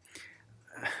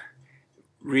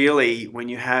really, when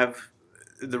you have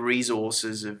the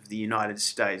resources of the United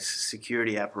States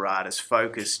security apparatus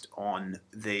focused on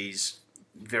these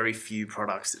very few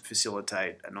products that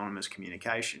facilitate anonymous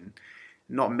communication,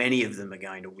 not many of them are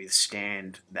going to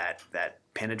withstand that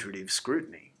penetrative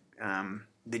scrutiny.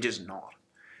 They're just not.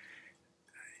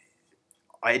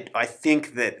 I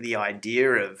think that the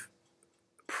idea of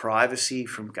privacy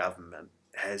from government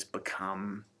has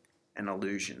become an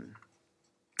illusion,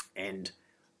 and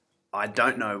I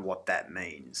don't know what that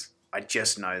means. I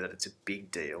just know that it's a big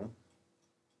deal.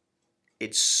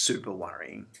 It's super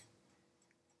worrying.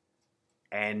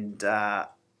 And I'm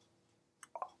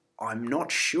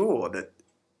not sure that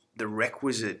the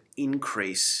requisite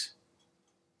increase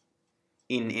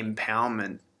in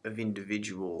empowerment of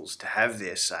individuals to have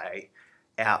their say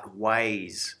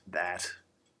outweighs that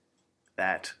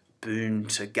boon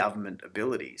to government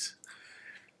abilities.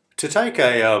 To take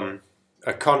a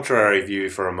contrary view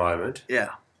for a moment. Yeah,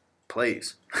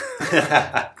 please.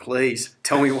 Please.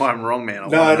 Tell me why I'm wrong, man.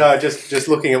 Just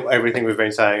looking at everything we've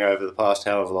been saying over the past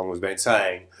however long we've been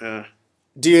saying.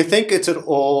 Do you think it's at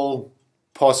all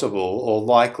possible or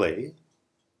likely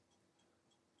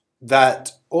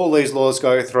that all these laws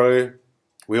go through,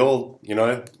 we all,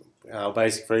 our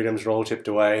basic freedoms are all chipped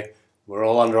away, we're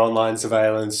all under online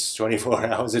surveillance 24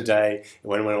 hours a day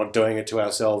when we're not doing it to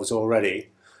ourselves already,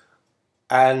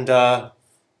 and no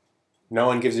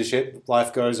one gives a shit,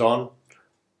 life goes on,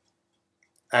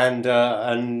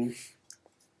 and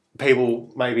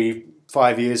people maybe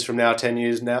 5 years from now, 10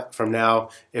 years from now,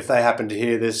 if they happen to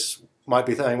hear this, might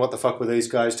be saying, what the fuck were these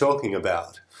guys talking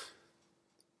about?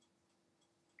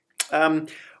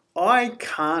 I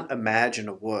can't imagine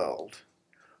a world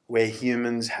where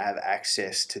humans have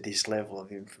access to this level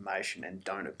of information and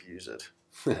don't abuse it.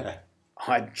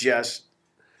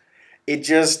 It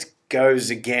just goes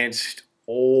against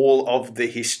all of the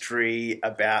history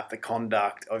about the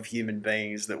conduct of human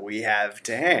beings that we have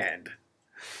to hand.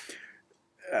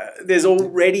 There's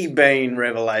already been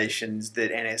revelations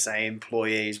that NSA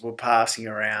employees were passing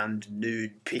around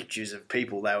nude pictures of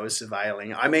people they were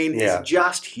surveilling. I mean, It's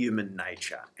just human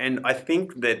nature. And I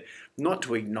think that not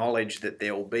to acknowledge that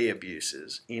there will be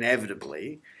abuses,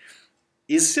 inevitably,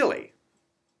 is silly.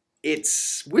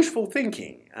 It's wishful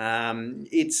thinking.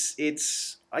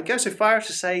 It's I go so far as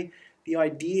to say the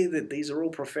idea that these are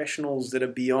all professionals that are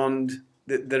beyond,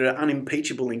 that are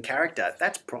unimpeachable in character,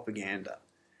 that's propaganda.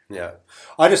 Yeah,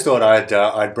 I just thought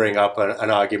I'd bring up an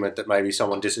argument that maybe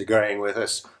someone disagreeing with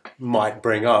us might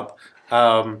bring up,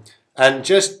 and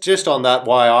just on that,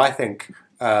 why I think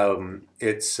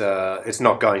it's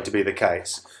not going to be the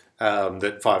case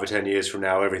that 5 or 10 years from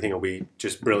now everything will be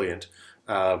just brilliant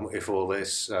if all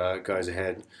this goes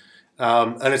ahead,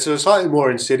 and it's a slightly more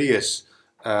insidious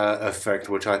effect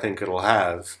which I think it'll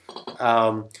have,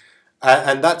 and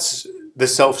that's the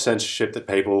self-censorship that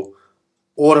people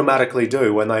automatically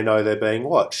do when they know they're being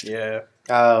watched. Yeah.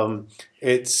 I'm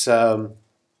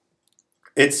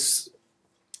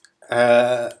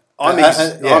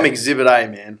Exhibit A,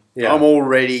 man. Yeah. I'm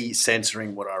already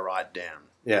censoring what I write down.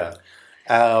 Yeah.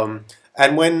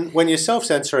 And when you're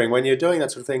self-censoring, when you're doing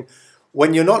that sort of thing,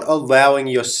 when you're not allowing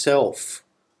yourself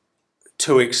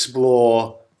to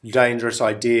explore dangerous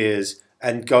ideas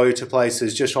and go to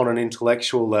places just on an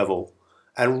intellectual level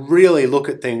and really look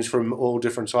at things from all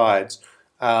different sides,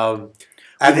 and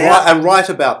write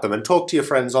about them and talk to your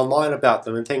friends online about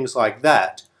them and things like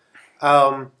that,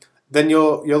 then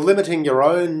you're limiting your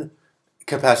own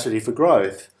capacity for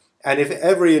growth. And if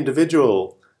every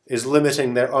individual is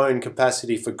limiting their own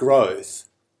capacity for growth,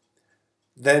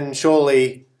 then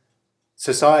surely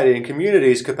society and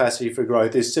community's capacity for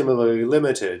growth is similarly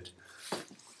limited.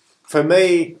 For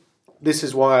me, this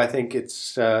is why I think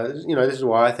this is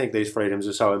why I think these freedoms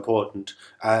are so important,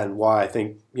 and why I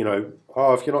think,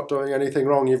 if you're not doing anything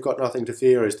wrong, you've got nothing to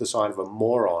fear is the sign of a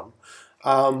moron.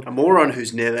 A moron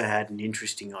who's never had an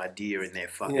interesting idea in their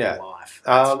fucking life.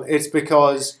 It's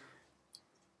because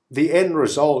the end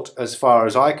result, as far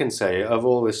as I can see, of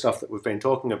all this stuff that we've been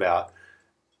talking about,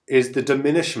 is the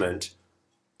diminishment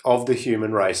of the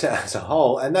human race as a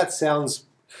whole. And that sounds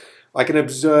like an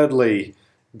absurdly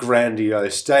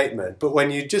grandiose statement. But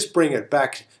when you just bring it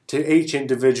back to each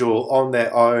individual on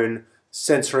their own,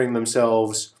 censoring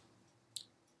themselves,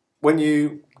 when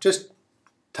you just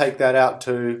take that out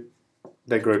to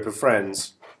their group of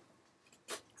friends,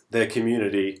 their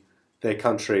community, their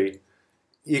country,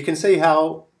 you can see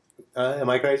how. Am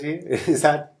I crazy? Is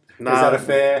that a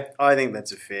fair I think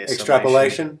that's a fair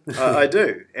extrapolation? I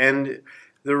do. And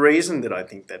the reason that I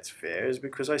think that's fair is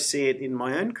because I see it in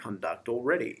my own conduct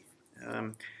already.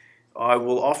 I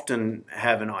will often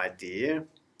have an idea.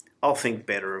 I'll think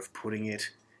better of putting it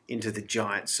into the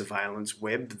giant surveillance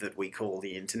web that we call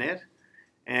the internet,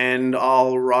 and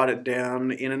I'll write it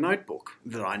down in a notebook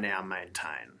that I now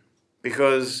maintain.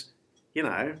 Because,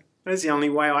 that's the only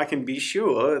way I can be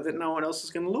sure that no one else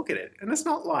is going to look at it. And it's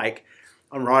not like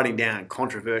I'm writing down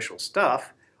controversial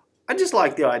stuff. I just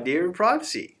like the idea of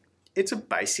privacy. It's a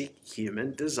basic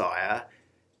human desire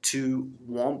to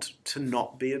want to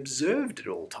not be observed at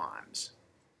all times.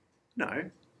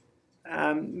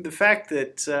 The fact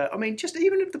that, just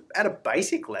even at a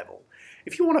basic level,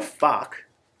 if you want to fuck,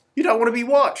 you don't want to be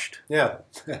watched. Yeah.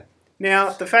 Now,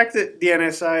 the fact that the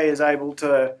NSA is able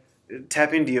to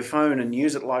tap into your phone and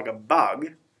use it like a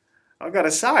bug, I've got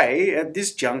to say, at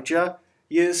this juncture,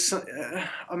 it's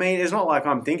not like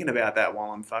I'm thinking about that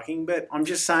while I'm fucking, but I'm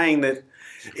just saying that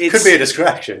it could be a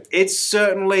distraction. It's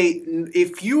certainly,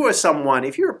 if you're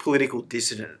a political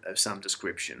dissident of some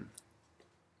description,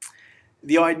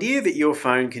 the idea that your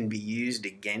phone can be used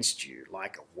against you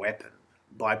like a weapon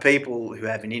by people who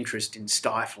have an interest in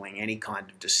stifling any kind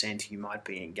of dissent you might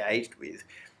be engaged with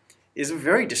is a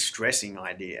very distressing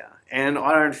idea. And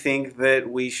I don't think that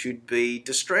we should be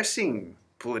distressing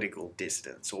political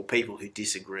dissidents or people who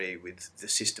disagree with the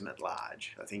system at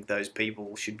large. I think those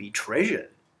people should be treasured.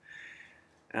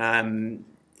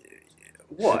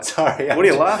 What? Sorry. What are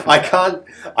you laughing at?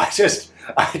 I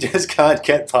just can't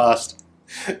get past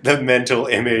the mental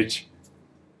image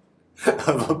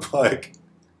of a bloke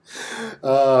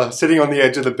sitting on the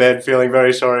edge of the bed feeling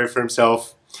very sorry for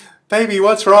himself. Baby,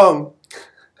 what's wrong?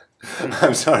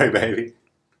 I'm sorry, baby.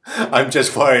 I'm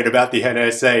just worried about the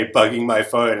NSA bugging my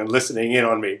phone and listening in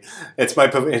on me.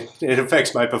 It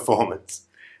affects my performance.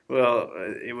 Well,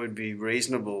 it would be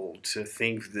reasonable to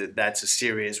think that that's a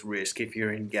serious risk if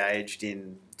you're engaged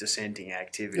in dissenting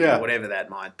activity, whatever that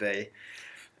might be.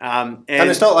 And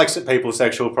it's not like people's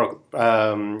sexual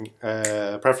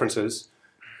preferences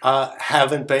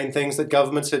haven't been things that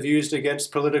governments have used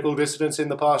against political dissidents in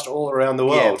the past all around the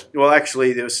world. Yeah. Well,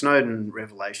 actually, there were Snowden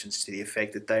revelations to the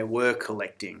effect that they were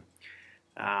collecting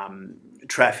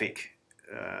traffic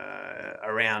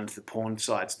around the porn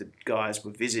sites that guys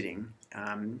were visiting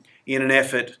in an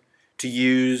effort to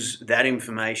use that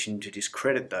information to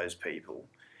discredit those people,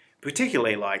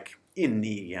 particularly like in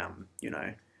the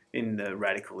in the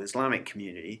radical Islamic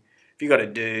community. If you've got a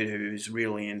dude who's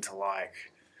really into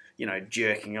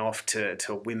jerking off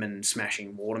to women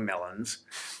smashing watermelons,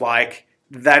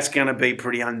 that's going to be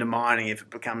pretty undermining if it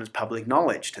becomes public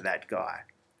knowledge to that guy,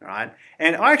 right?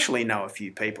 And I actually know a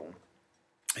few people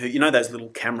who, those little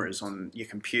cameras on your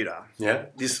computer? Yeah.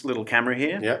 This little camera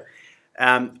here? Yeah.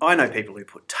 I know people who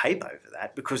put tape over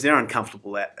that because they're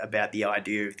uncomfortable about the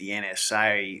idea of the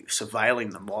NSA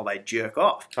surveilling them while they jerk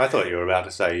off. I thought you were about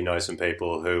to say you know some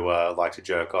people who like to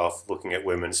jerk off looking at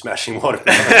women smashing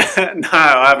watermelons. No,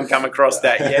 I haven't come across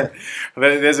that yet.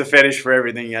 But there's a fetish for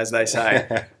everything, as they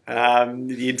say.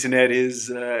 The internet is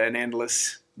an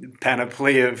endless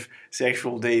panoply of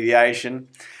sexual deviation.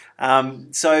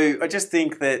 So I just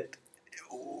think that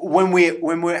when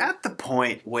we're at the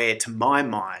point where, to my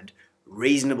mind,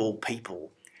 reasonable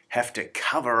people have to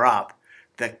cover up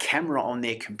the camera on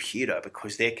their computer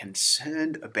because they're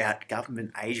concerned about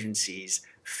government agencies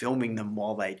filming them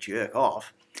while they jerk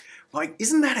off,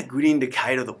 isn't that a good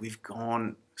indicator that we've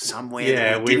gone somewhere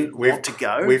that we didn't want to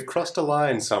go? We've crossed a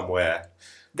line somewhere.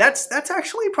 That's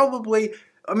actually probably...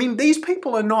 these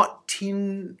people are not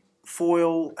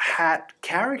tinfoil hat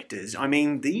characters.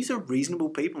 these are reasonable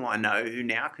people I know who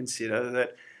now consider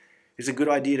that it's a good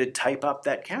idea to tape up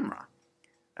that camera.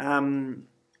 I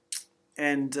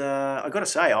got to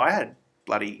say, I had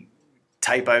bloody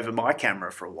tape over my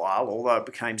camera for a while, although it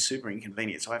became super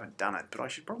inconvenient, so I haven't done it. But I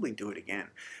should probably do it again.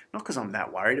 Not because I'm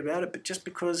that worried about it, but just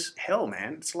because, hell,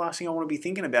 man, it's the last thing I want to be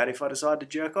thinking about if I decide to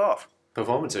jerk off.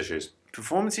 Performance issues.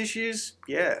 Performance issues?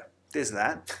 Yeah, there's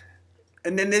that.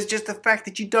 And then there's just the fact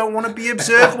that you don't want to be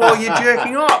observed while you're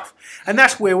jerking off. And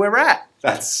that's where we're at.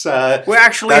 We're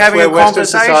actually having a conversation. Western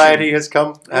society has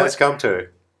come to.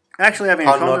 Actually having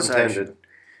a conversation.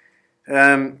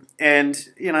 And,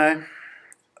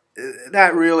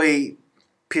 that really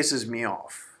pisses me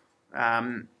off.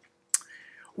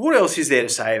 What else is there to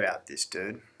say about this,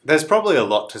 dude? There's probably a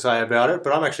lot to say about it,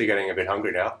 but I'm actually getting a bit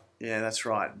hungry now. Yeah, that's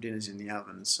right. Dinner's in the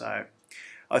oven. So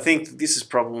I think this is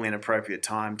probably an appropriate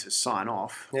time to sign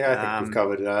off. Yeah, I think we've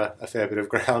covered a fair bit of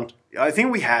ground. I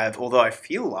think we have, although I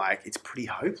feel like it's pretty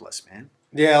hopeless, man.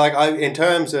 Yeah, like in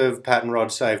terms of Pat and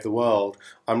Rod Save the World,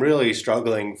 I'm really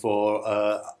struggling for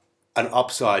an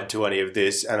upside to any of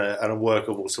this and a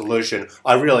workable solution.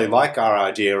 I really like our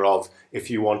idea of if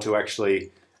you want to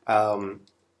actually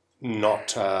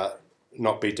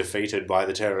not be defeated by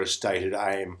the terrorist stated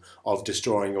aim of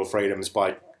destroying your freedoms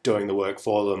by doing the work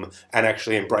for them and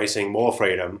actually embracing more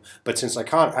freedom. But since I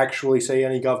can't actually see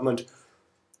any government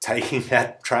taking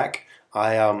that track,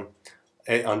 I'm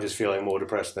just feeling more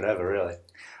depressed than ever, really.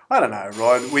 I don't know,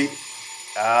 Rod.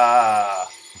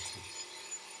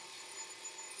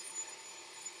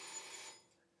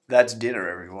 That's dinner,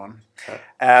 everyone.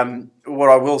 What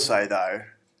I will say, though,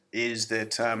 is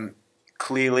that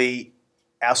clearly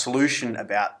our solution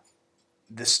about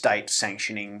the state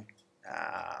sanctioning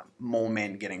more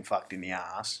men getting fucked in the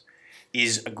arse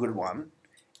is a good one,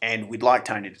 and we'd like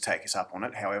Tony to take us up on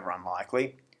it, however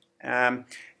unlikely.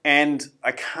 And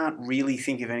I can't really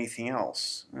think of anything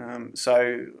else.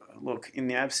 So, look, in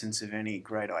the absence of any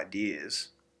great ideas,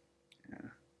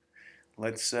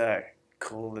 let's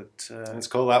call it. Let's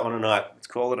call that one a night. Let's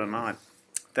call it a night.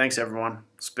 Thanks, everyone.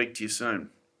 Speak to you soon.